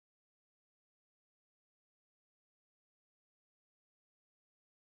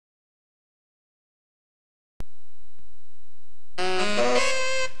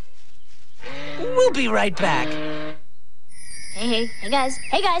We'll be right back. Hey guys,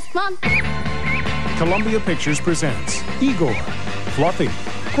 come on. Columbia Pictures presents Igor, Fluffy,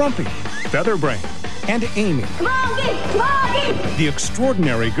 Grumpy, Featherbrain, and Amy. Come on, Geese! The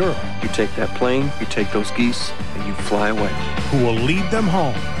extraordinary girl You take that plane, you take those geese, and you fly away. who will lead them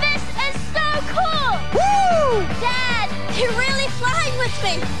home. This is so cool! Woo! Dad, you're really flying with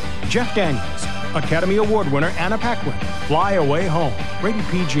me. Jeff Daniels, Academy Award winner Anna Paquin, Fly Away Home. Rated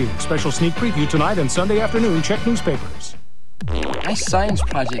PG. Special sneak preview tonight and Sunday afternoon. Check newspapers. My science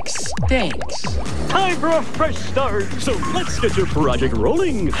project stinks. Time for a fresh start, so let's get your project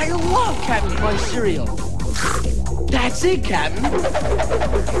rolling. I love Captain Crunch cereal. That's it, Captain.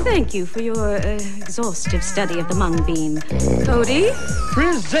 Thank you for your exhaustive study of the mung bean. Cody?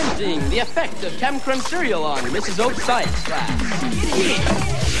 Presenting the effect of Captain Crunch cereal on Mrs. Oak's science class.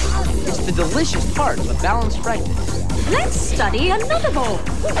 It's the delicious part of a balanced breakfast. Let's study another bowl.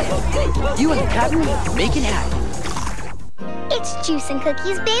 You and the Captain make it happen. It's Juice and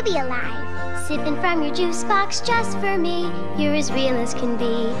Cookies Baby Alive. Sipping from your juice box just for me. You're as real as can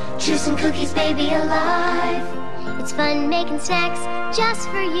be. Juice and Cookies Baby Alive. It's fun making snacks just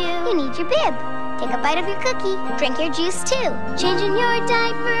for you. You need your bib. Take a bite of your cookie. Drink your juice too. Changing your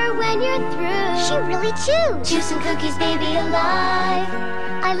diaper when you're through. She really chews. Juice and Cookies Baby Alive.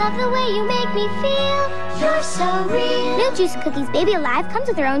 I love the way you make me feel. You're so real. New Juice and Cookies Baby Alive comes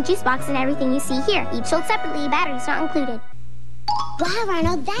with their own juice box and everything you see here. Each sold separately. Batteries not included. Wow,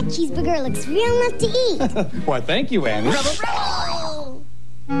 Arnold, that cheeseburger looks real enough to eat. Why, thank you, Annie.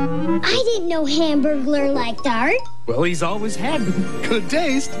 I didn't know Hamburglar liked art. Well, he's always had good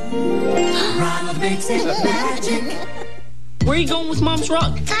taste. Ronald makes it magic. Where are you going with Mom's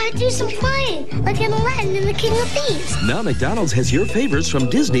rug? Gotta do some flying, like in Aladdin and the King of Thieves. Now McDonald's has your favorites from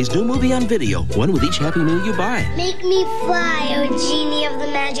Disney's new movie on video. One with each Happy Meal you buy. Make me fly, oh genie of the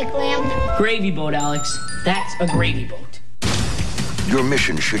magic lamp. Gravy boat, Alex. That's a gravy boat. Your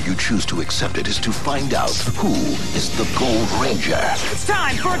mission, should you choose to accept it, is to find out who is the Gold Ranger. It's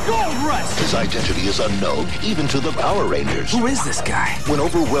time for a gold rush! His identity is unknown, even to the Power Rangers. Who is this guy? When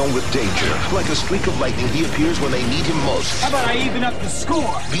overwhelmed with danger, like a streak of lightning, he appears when they need him most. How about I even up the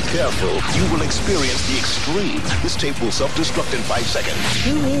score? Be careful. You will experience the extreme. This tape will self-destruct in 5 seconds.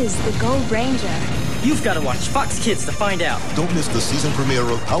 Who is the Gold Ranger? You've got to watch Fox Kids to find out. Don't miss the season premiere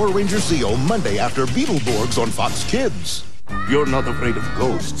of Power Ranger Zeo Monday after Beetleborgs on Fox Kids. You're not afraid of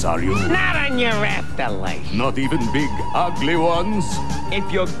ghosts, are you? Not on your afterlife. Not even big, ugly ones? If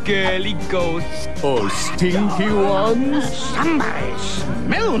you're girly ghosts. Or stinky ones? Somebody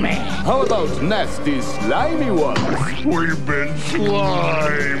smell me. How about nasty, slimy ones? We've been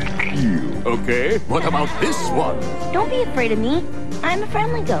slimed. Okay, what about this one? Don't be afraid of me. I'm a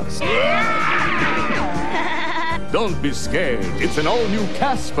friendly ghost. Don't be scared. It's an all-new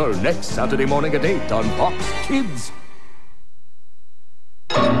Casper next Saturday morning at 8 on Fox Kids.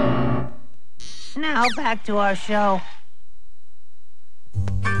 Now back to our show.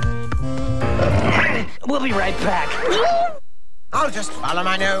 We'll be right back. I'll just follow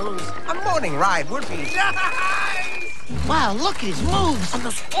my nose. A morning ride would be nice. Wow, look at his moves on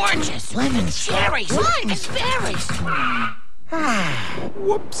those oranges, lemons, cherries, limes, berries.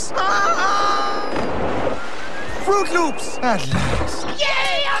 Whoops. Fruit Loops at last.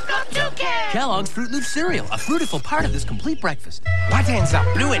 Yay, Uncle Toucan! Kellogg's Fruit Loop cereal, a fruitful part of this complete breakfast. What ends up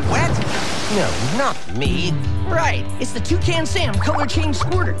blue and wet? No, not me. Right, it's the Toucan Sam color change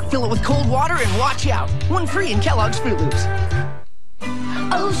squirter. Fill it with cold water and watch out. One free in Kellogg's Fruit Loops.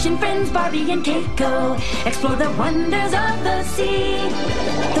 Ocean friends Barbie and Keiko explore the wonders of the sea.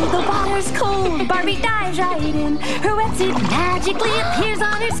 Though the water's cold, Barbie dives right in. Her wetsuit magically appears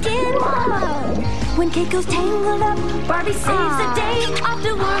on her skin. When Keiko's tangled up, Barbie saves the day. Off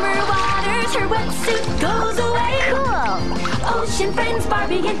to warmer waters, her wetsuit goes away. Cool. Ocean friends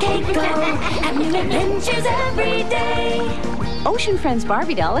Barbie and Keiko have new adventures every day. Ocean Friends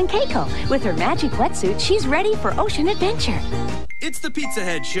Barbie doll and Keiko. With her magic wetsuit, she's ready for ocean adventure. It's the Pizza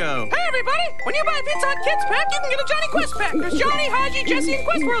Head Show. Hey, everybody! When you buy a Pizza Hut Kids pack, you can get a Johnny Quest pack. There's Johnny, Haji, Jesse, and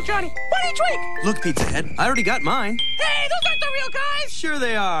Quest World Johnny. One each week. Look, Pizza Head, I already got mine. Hey, those aren't the real guys! Sure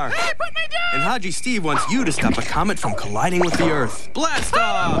they are. Hey, put me down! And Haji Steve wants you to stop a comet from colliding with the Earth. Blast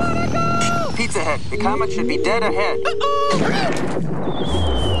off! Pizza Head, the comet should be dead ahead.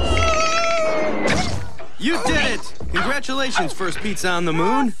 You did it! Congratulations, first pizza on the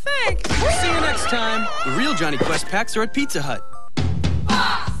moon. Thanks. See you next time. The real Johnny Quest packs are at Pizza Hut.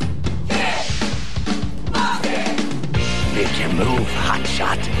 Make your move,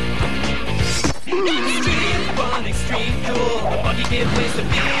 hotshot. Extreme fun, extreme cool. What do you give ways to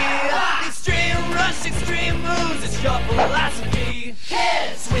feel? Extreme rush, extreme moves. It's your philosophy.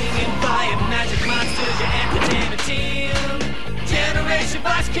 Swinging by a magic monster.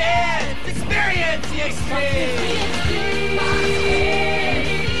 Kids! Experience the extreme!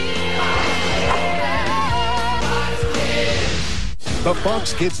 Fox Kids! The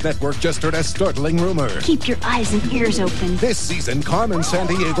Fox Kids Network just heard a startling rumor. Keep your eyes and ears open. This season, Carmen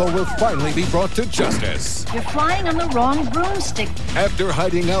Sandiego will finally be brought to justice. You're flying on the wrong broomstick. After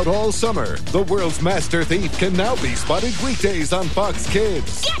hiding out all summer, the world's master thief can now be spotted weekdays on Fox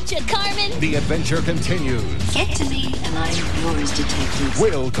Kids. Gotcha, Carmen! The adventure continues. Get to me, and I'm yours, detective.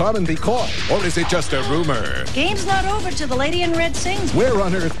 Will Carmen be caught, or is it just a rumor? Game's not over till the lady in red sings. Where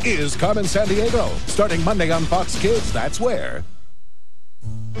on earth is Carmen Sandiego? Starting Monday on Fox Kids, that's where.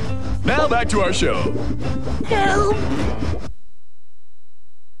 Now back to our show. Help!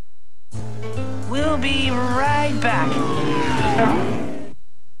 We'll be right back.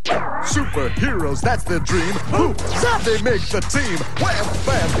 Superheroes, that's the dream. Who? Zombie makes the team. Wham,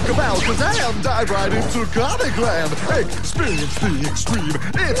 bam, kabow, kazam. Dive right into comic land. Experience the extreme.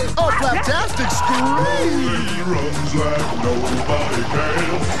 It's a fantastic scream. Runs like nobody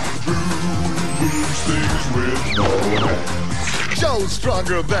can. Do things with no hands. Joe's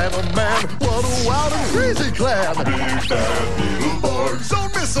stronger than a man. What a wild and crazy clan. Big Bad Beetleborgs.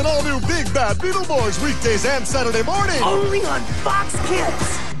 Don't miss an all-new Big Bad Beetleborgs weekdays and Saturday morning. Only on Fox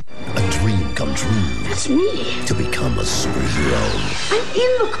Kids! A dream come true. That's me. To become a superhero. I'm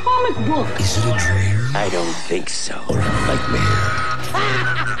in the comic book. Is it a dream? I don't think so. Or a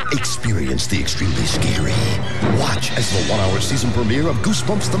nightmare? Experience the extremely scary. Watch as the one-hour season premiere of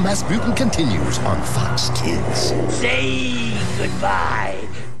Goosebumps The Masked Mutant continues on Fox Kids. Say goodbye.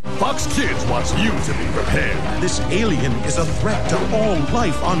 Fox Kids wants you to be prepared. This alien is a threat to all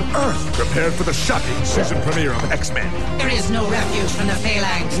life on Earth. Prepared for the shocking season premiere of X-Men. There is no refuge from the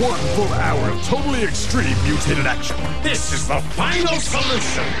phalanx. 1 full hour of totally extreme mutated action. This is the final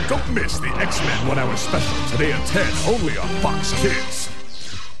solution. Don't miss the X-Men 1 hour special today at 10, only on Fox Kids.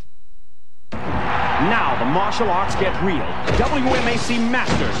 Now the martial arts get real. WMAC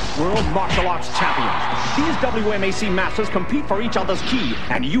Masters, World Martial Arts Champions. These WMAC Masters compete for each other's ki,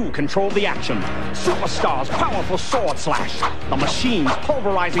 and you control the action. Superstars, powerful sword slash. The Machine's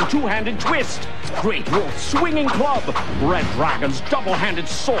pulverizing two-handed twist. Great Wolf's swinging club. Red Dragon's double-handed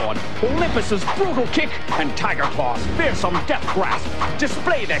sword. Olympus's brutal kick. And Tiger Claw's fearsome death grasp.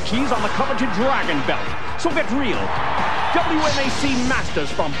 Display their keys on the coveted Dragon Belt. So get real. WMAC Masters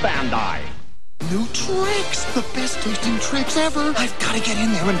from Bandai. New tricks! The best tasting tricks ever! I've got to get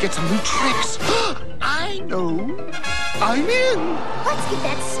in there and get some new tricks. I know. I'm in! Let's get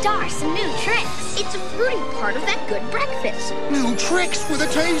that star some new tricks. It's a fruity part of that good breakfast. New tricks with a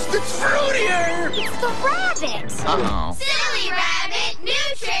taste that's fruitier! It's the rabbit! Uh-oh. Silly rabbit!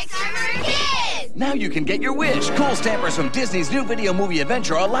 New tricks are for kids! Now you can get your wish. Cool stampers from Disney's new video movie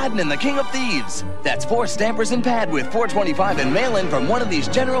adventure, Aladdin and the King of Thieves. That's 4 stampers and pad with $4.25 and mail-in from one of these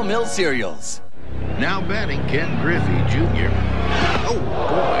General Mills cereals. Now batting, Ken Griffey Jr. Oh,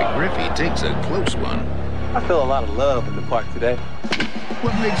 boy, Griffey takes a close one. I feel a lot of love in the park today.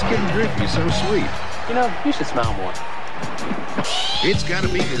 What makes Ken Griffey so sweet? You know, you should smile more. It's got to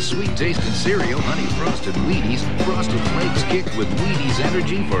be the sweet-tasting cereal, Honey Frosted Wheaties. Frosted Flakes kicked with Wheaties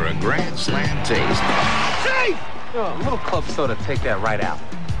energy for a grand slam taste. Hey! A little club soda, take that right out.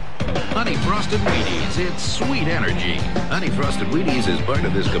 Honey Frosted Wheaties, it's sweet energy. Honey Frosted Wheaties is part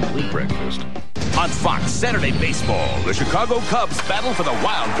of this complete breakfast. On Fox Saturday Baseball, the Chicago Cubs battle for the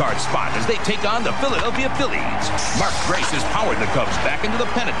wild card spot as they take on the Philadelphia Phillies. Mark Grace has powered the Cubs back into the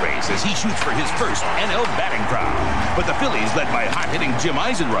pennant race as he shoots for his first NL batting crown. But the Phillies, led by hot-hitting Jim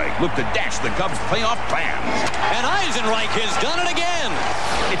Eisenreich, look to dash the Cubs' playoff plans. And Eisenreich has done it again!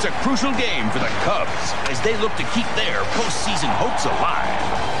 It's a crucial game for the Cubs as they look to keep their postseason hopes alive.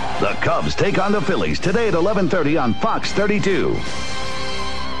 The Cubs take on the Phillies today at 11:30 on Fox 32.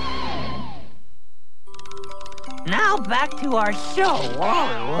 Now back to our show.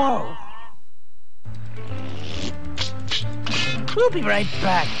 Whoa. We'll be right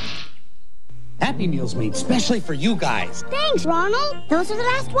back. Happy Meals made specially for you guys. Thanks, Ronald. Those are the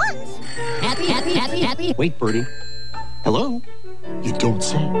last ones. Happy. Wait, Bertie. Hello? You don't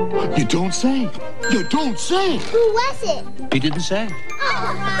say. You don't say. You don't say. Who was it? He didn't say.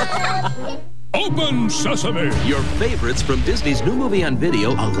 Open sesame! Your favorites from Disney's new movie on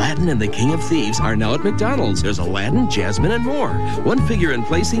video, Aladdin and the King of Thieves, are now at McDonald's. There's Aladdin, Jasmine, and more. One figure and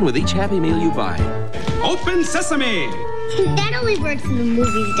placing with each Happy Meal you buy. Open sesame! That only works in the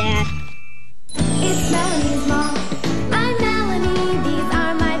movies, Dad. It's Melanie's Mall. I'm Melanie. These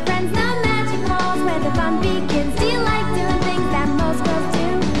are my friends, the magic malls where the fun begins. Do you like doing things that most girls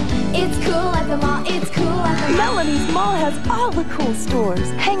do? It's cool at the mall. It's cool at the mall. Melanie's Mall has has all the cool stores.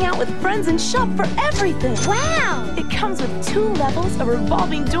 Hang out with friends and shop for everything. Wow! It comes with 2 levels, a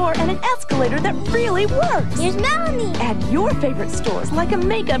revolving door, and an escalator that really works. Here's Melanie. Add your favorite stores, like a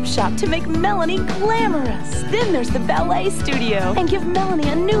makeup shop, to make Melanie glamorous. Then there's the ballet studio, and give Melanie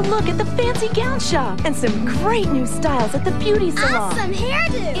a new look at the fancy gown shop, and some great new styles at the beauty salon. Awesome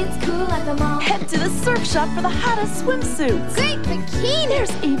hairdo. It's cool at the mall. Head to the surf shop for the hottest swimsuits. Great bikini.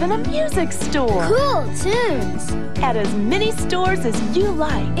 There's even a music store. Cool tunes. At as many stores as you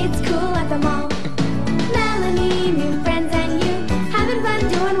like. It's cool at the mall. Melanie, new friends and you, having fun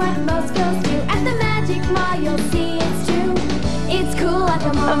doing what most girls do. At the Magic Mall, you'll see it's true. It's cool at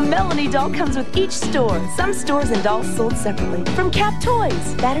the mall. A Melanie doll comes with each store. Some stores and dolls sold separately. From Cap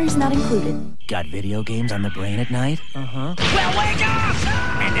Toys. Batteries not included. Got video games on the brain at night? Uh-huh. Well, wake up!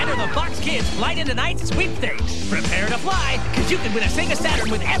 And enter the Fox Kids Flight into Night sweepstakes. Prepare to fly, because you can win a Sega Saturn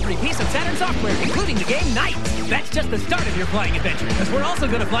with every piece of Saturn software, including the game Night. That's just the start of your flying adventure, because we're also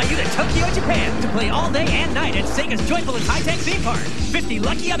going to fly you to Tokyo, Japan, to play all day and night at Sega's joyful and high-tech theme park. 50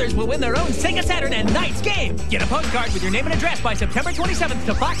 lucky others will win their own Sega Saturn and Night's game. Get a postcard with your name and address by September 27th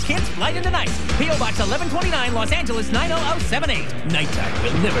to Fox Kids Flight into Night. P.O. Box 1129, Los Angeles 90078. Nighttime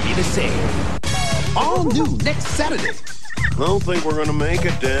will never be the same. All new next Saturday. I don't think we're gonna make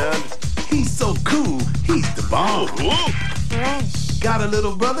it, Dad. He's so cool, he's the bomb. Got a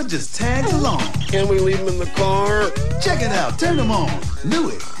little brother, just tag along. Can we leave him in the car? Check it out, turn him on.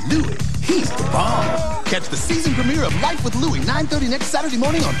 Louie, he's the bomb. Catch the season premiere of Life with Louie, 9:30 next Saturday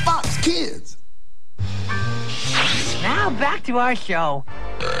morning on Fox Kids. Now back to our show.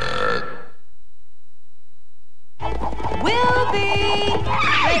 Will be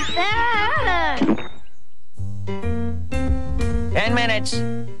right back. 10 minutes.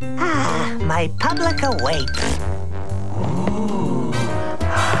 Ah, my public awaits.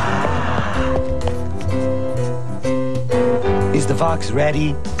 Is the Fox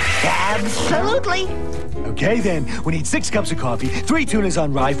ready? Absolutely. Okay, then. We need 6 cups of coffee, 3 tunas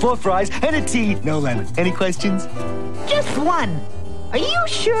on rye, 4 fries, and a tea. No lemon. Any questions? Just one. Are you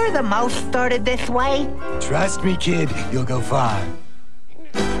sure the mouse started this way? Trust me, kid. You'll go far.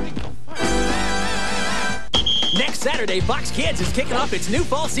 Next Saturday, Fox Kids is kicking off its new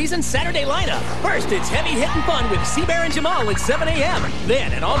fall season Saturday lineup. First, it's heavy hitting fun with Seabear and Jamal at 7 a.m.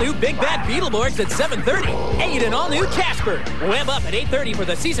 Then, an all-new Big Bad Beetleborgs at 7:30. 8, an all-new Casper. Web up at 8:30 for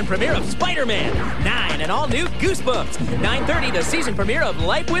the season premiere of Spider-Man. 9, an all-new Goosebumps. 9:30, the season premiere of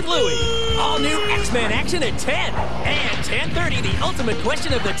Life with Louie. All-new X-Men action at 10. And 10:30, the ultimate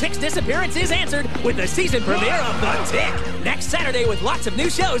question of the Tick's disappearance is answered with the season premiere of The Tick. Next Saturday, with lots of new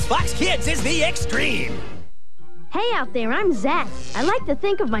shows, Fox Kids is the extreme. Hey out there, I'm Zach. I like to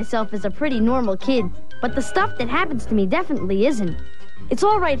think of myself as a pretty normal kid, but the stuff that happens to me definitely isn't. It's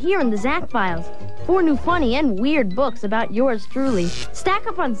all right here in the Zach Files. 4 new funny and weird books about yours truly. Stack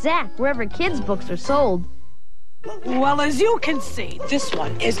up on Zach wherever kids' books are sold. Well, as you can see, this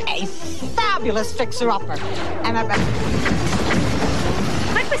one is a fabulous fixer-upper. And I bet...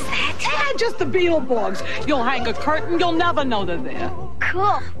 What was that? Just the Beetleborgs. You'll hang a curtain, you'll never know they're there.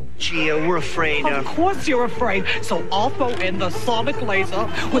 Cool. Gee, we're afraid Of course you're afraid. So I'll throw in the sonic laser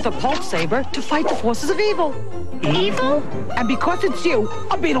with a pulse saber to fight the forces of evil. Evil? And because it's you,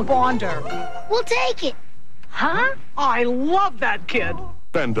 I'll be the bonder. We'll take it. Huh? I love that kid.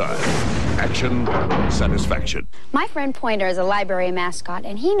 Bandai. Action, satisfaction. My friend Pointer is a library mascot,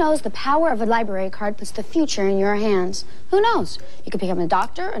 and he knows the power of a library card puts the future in your hands. Who knows? You could become a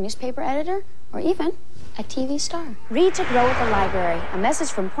doctor, a newspaper editor, or even a TV star. Read to grow at the library. A message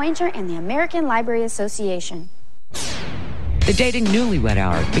from Pointer and the American Library Association. The Dating Newlywed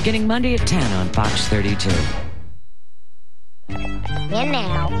Hour, beginning Monday at 10 on Fox 32. And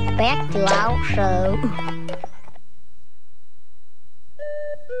now, back to our show.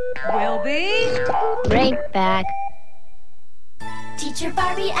 Will be Right back. Teacher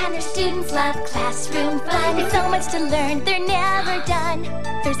Barbie and her students love classroom fun. It's so much to learn, they're never done.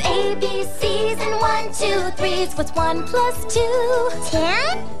 There's ABCs and 1, 2, 3s. What's 1 plus 2?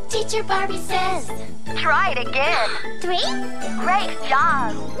 10? Teacher Barbie says. Try it again. 3? Great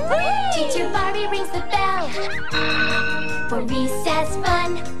job. Teacher Barbie rings the bell for recess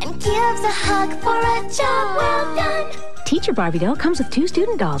fun and gives a hug for a job well done. Teacher Barbie doll comes with 2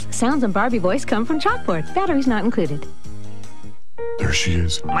 student dolls. Sounds and Barbie voice come from chalkboard. Batteries not included. There she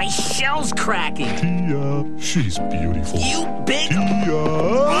is. My shell's cracking. Tia, she's beautiful. You big... Tia!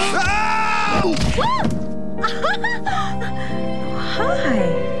 Hi.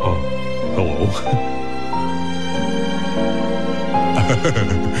 Hello.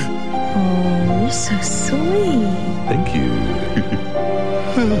 Oh, you're so sweet. Thank you.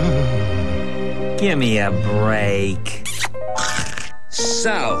 Give me a break.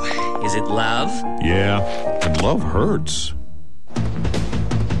 So, is it love? Yeah, and love hurts.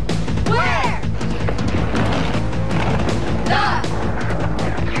 Where? The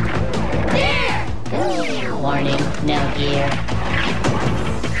gear! Warning, no gear.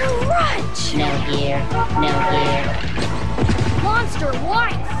 Crunch! No gear, no gear. Monster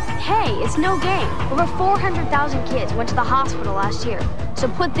wife! Hey, it's no game. Over 400,000 kids went to the hospital last year, so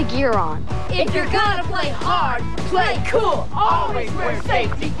put the gear on. If you're gonna play hard, play cool. Always wear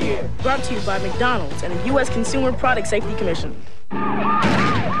safety gear. Brought to you by McDonald's and the U.S. Consumer Product Safety Commission.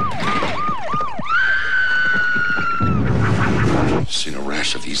 Seen a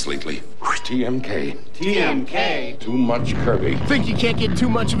rash of these lately. TMK. TMK. Too much Kirby. Think you can't get too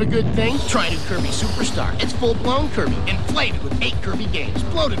much of a good thing? Try new Kirby Superstar. It's full-blown Kirby, inflated with 8 Kirby games,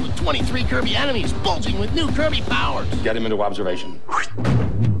 bloated with 23 Kirby enemies, bulging with new Kirby powers. Get him into observation.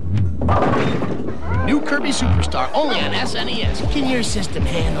 New Kirby Superstar, only on SNES. Can your system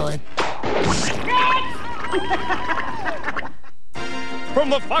handle it? From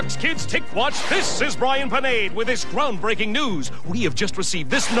the Fox Kids Tick Watch, this is Brian Panade with this groundbreaking news. We have just received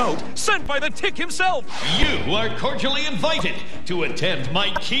this note sent by the Tick himself. You are cordially invited to attend my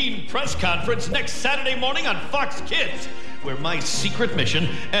Keen press conference next Saturday morning on Fox Kids, where my secret mission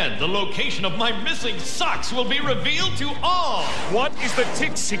and the location of my missing socks will be revealed to all. What is the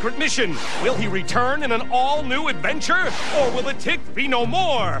Tick's secret mission? Will he return in an all-new adventure? Or will the Tick be no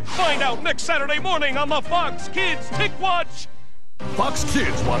more? Find out next Saturday morning on the Fox Kids Tick Watch. Fox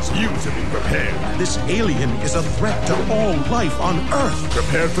Kids wants you to be prepared. This alien is a threat to all life on Earth.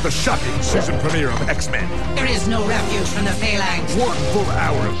 Prepared for the shocking season premiere of X-Men. There is no refuge from the phalanx. 1 full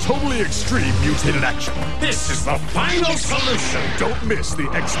hour of totally extreme mutated action. This is the final solution. Don't miss the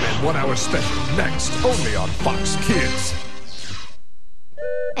X-Men 1 hour special next, only on Fox Kids.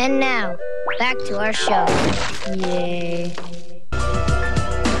 And now, back to our show. Yay.